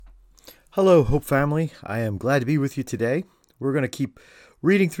Hello, Hope family. I am glad to be with you today. We're going to keep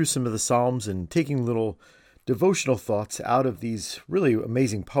reading through some of the Psalms and taking little devotional thoughts out of these really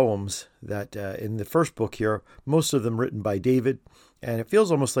amazing poems that in the first book here, most of them written by David. And it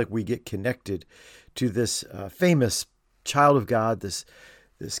feels almost like we get connected to this famous child of God, this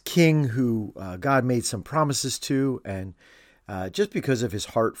king who God made some promises to, and just because of his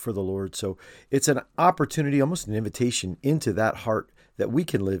heart for the Lord. So it's an opportunity, almost an invitation into that heart that we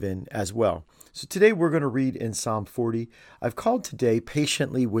can live in as well. So today we're going to read in Psalm 40. I've called today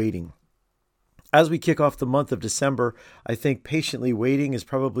Patiently Waiting. As we kick off the month of December, I think patiently waiting is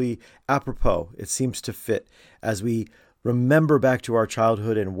probably apropos. It seems to fit as we remember back to our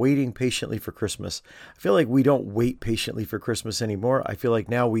childhood and waiting patiently for Christmas. I feel like we don't wait patiently for Christmas anymore. I feel like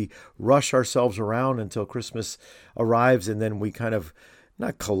now we rush ourselves around until Christmas arrives, and then we kind of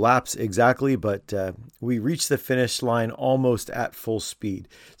not collapse exactly, but we reach the finish line almost at full speed.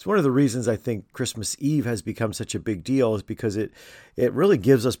 It's one of the reasons I think Christmas Eve has become such a big deal, is because it really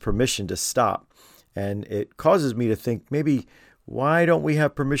gives us permission to stop. And it causes me to think, maybe why don't we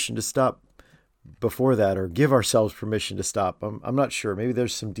have permission to stop before that, or give ourselves permission to stop? I'm not sure. Maybe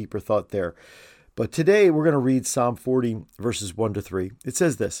there's some deeper thought there. But today we're going to read Psalm 40, verses 1-3. It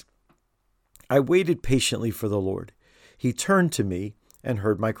says this: I waited patiently for the Lord. He turned to me and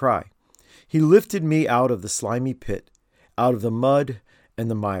heard my cry. He lifted me out of the slimy pit, out of the mud and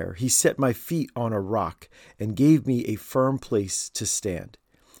the mire. He set my feet on a rock and gave me a firm place to stand.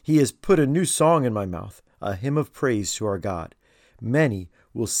 He has put a new song in my mouth, a hymn of praise to our God. Many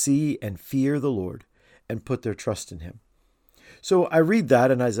will see and fear the Lord and put their trust in him. So I read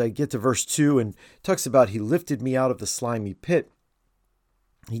that, and as I get to verse 2, and it talks about he lifted me out of the slimy pit.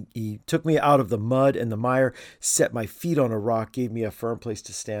 He took me out of the mud and the mire, set my feet on a rock, gave me a firm place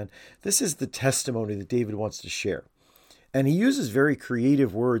to stand. This is the testimony that David wants to share. And he uses very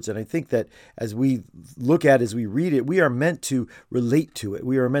creative words. And I think that as we look at, as we read it, we are meant to relate to it.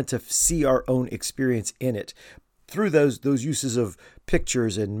 We are meant to see our own experience in it through those uses of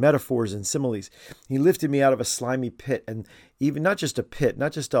pictures and metaphors and similes. He lifted me out of a slimy pit, and even not just a pit,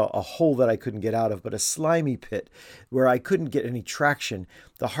 not just a hole that I couldn't get out of, but a slimy pit where I couldn't get any traction.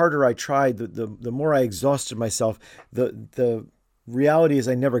 The harder I tried, the more I exhausted myself, the reality is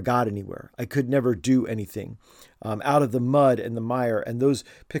I never got anywhere. I could never do anything. Out of the mud and the mire. And those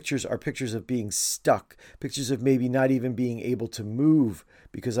pictures are pictures of being stuck, pictures of maybe not even being able to move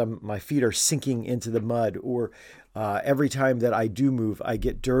because my feet are sinking into the mud, or every time that I do move, I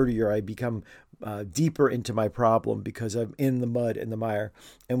get dirtier. I become deeper into my problem because I'm in the mud and the mire.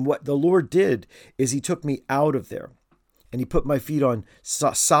 And what the Lord did is he took me out of there. And he put my feet on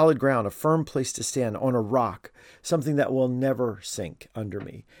solid ground, a firm place to stand, on a rock, something that will never sink under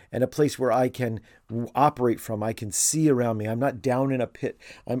me, and a place where I can operate from. I can see around me. I'm not down in a pit.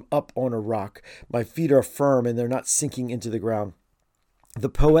 I'm up on a rock. My feet are firm and they're not sinking into the ground. The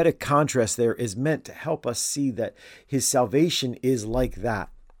poetic contrast there is meant to help us see that his salvation is like that.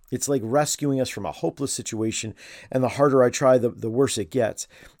 It's like rescuing us from a hopeless situation, and the harder I try, the worse it gets.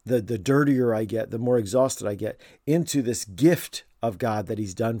 The dirtier I get, the more exhausted I get, into this gift of God that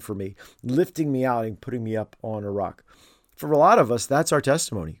he's done for me, lifting me out and putting me up on a rock. For a lot of us, that's our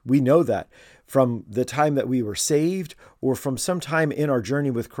testimony. We know that from the time that we were saved, or from some time in our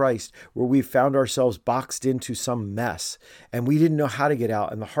journey with Christ where we found ourselves boxed into some mess and we didn't know how to get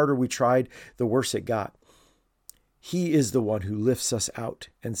out. And the harder we tried, the worse it got. He is the one who lifts us out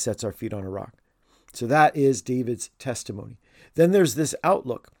and sets our feet on a rock. So that is David's testimony. Then there's this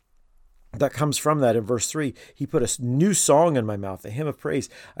outlook that comes from that in verse 3. He put a new song in my mouth, a hymn of praise.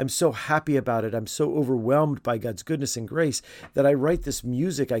 I'm so happy about it. I'm so overwhelmed by God's goodness and grace that I write this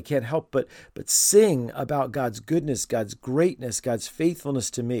music. I can't help but sing about God's goodness, God's greatness, God's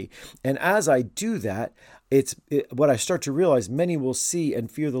faithfulness to me. And as I do that, what I start to realize, many will see and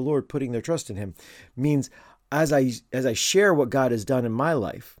fear the Lord, putting their trust in him, means as I share what God has done in my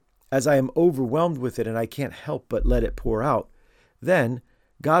life, as I am overwhelmed with it and I can't help but let it pour out, then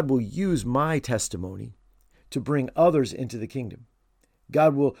God will use my testimony to bring others into the kingdom.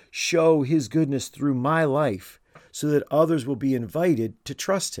 God will show his goodness through my life so that others will be invited to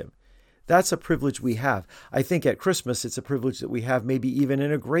trust him. That's a privilege we have. I think at Christmas, it's a privilege that we have maybe even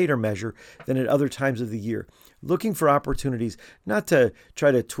in a greater measure than at other times of the year. Looking for opportunities, not to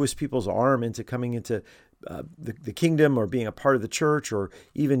try to twist people's arm into coming into the kingdom or being a part of the church or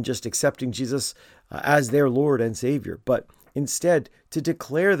even just accepting Jesus as their Lord and Savior, but instead to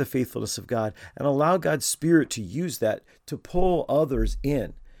declare the faithfulness of God and allow God's Spirit to use that to pull others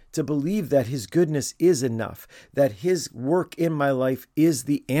in, to believe that his goodness is enough, that his work in my life is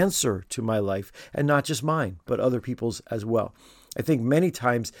the answer to my life, and not just mine, but other people's as well. I think many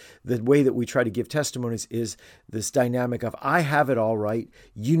times the way that we try to give testimonies is this dynamic of, I have it all right,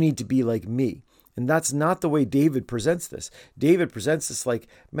 you need to be like me. And that's not the way David presents this. David presents this like,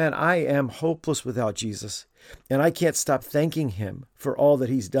 man, I am hopeless without Jesus, and I can't stop thanking him for all that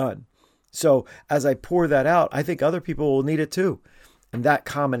he's done. So as I pour that out, I think other people will need it too. And that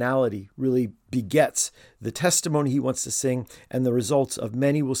commonality really begets the testimony he wants to sing, and the results of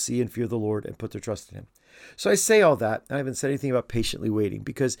many will see and fear the Lord and put their trust in him. So I say all that, and I haven't said anything about patiently waiting,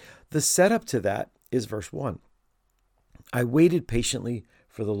 because the setup to that is verse 1. I waited patiently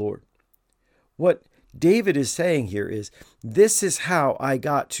for the Lord. What David is saying here is, this is how I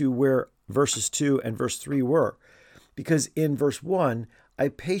got to where verses 2 and verse 3 were. Because in verse 1, I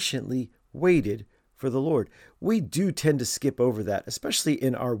patiently waited for the Lord. We do tend to skip over that, especially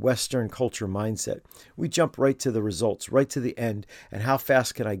in our Western culture mindset. We jump right to the results, right to the end, and how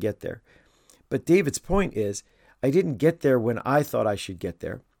fast can I get there? But David's point is, I didn't get there when I thought I should get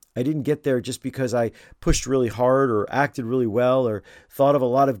there. I didn't get there just because I pushed really hard or acted really well or thought of a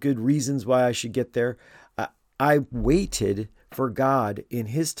lot of good reasons why I should get there. I waited for God in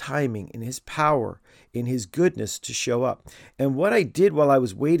his timing, in his power, in his goodness to show up. And what I did while I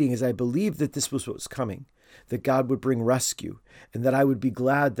was waiting is I believed that this was what was coming, that God would bring rescue, and that I would be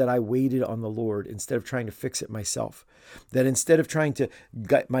glad that I waited on the Lord instead of trying to fix it myself. That instead of trying to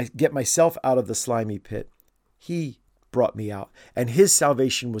get myself out of the slimy pit, he brought me out, and his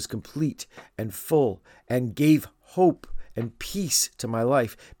salvation was complete and full and gave hope and peace to my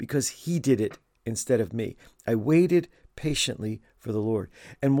life because he did it instead of me. I waited patiently for the Lord.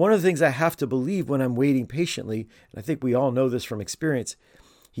 And one of the things I have to believe when I'm waiting patiently, and I think we all know this from experience,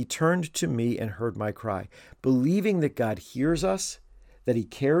 he turned to me and heard my cry, believing that God hears us, that he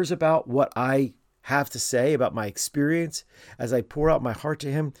cares about what I have to say about my experience as I pour out my heart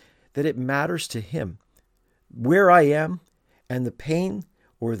to him, that it matters to him where I am and the pain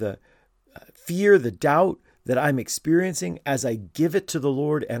or the fear, the doubt that I'm experiencing as I give it to the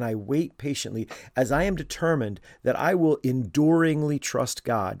Lord and I wait patiently, as I am determined that I will enduringly trust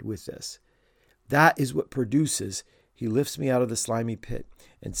God with this. That is what produces, he lifts me out of the slimy pit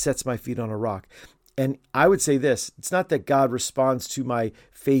and sets my feet on a rock. And I would say this, it's not that God responds to my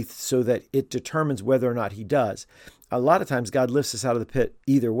faith so that it determines whether or not he does. A lot of times God lifts us out of the pit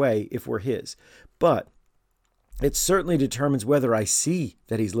either way if we're his. But it certainly determines whether I see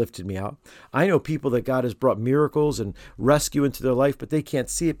that he's lifted me out. I know people that God has brought miracles and rescue into their life, but they can't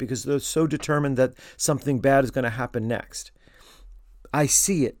see it because they're so determined that something bad is going to happen next. I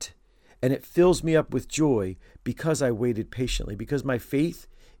see it, and it fills me up with joy because I waited patiently, because my faith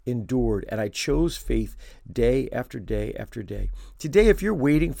endured, and I chose faith day after day after day. Today, if you're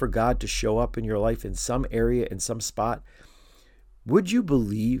waiting for God to show up in your life in some area, in some spot, would you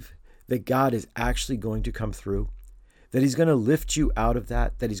believe that God is actually going to come through, that he's going to lift you out of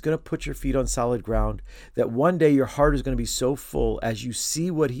that he's going to put your feet on solid ground, that one day your heart is going to be so full as you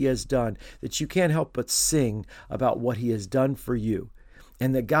see what he has done that you can't help but sing about what he has done for you,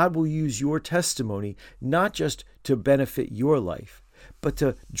 and that God will use your testimony not just to benefit your life, but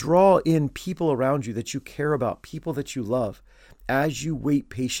to draw in people around you that you care about, people that you love, as you wait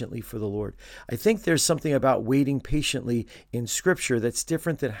patiently for the Lord. I think there's something about waiting patiently in Scripture that's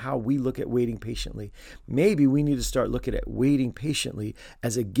different than how we look at waiting patiently. Maybe we need to start looking at waiting patiently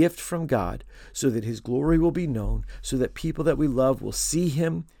as a gift from God so that his glory will be known, so that people that we love will see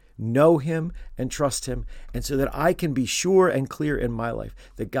him, know him, and trust him, and so that I can be sure and clear in my life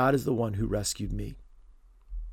that God is the one who rescued me.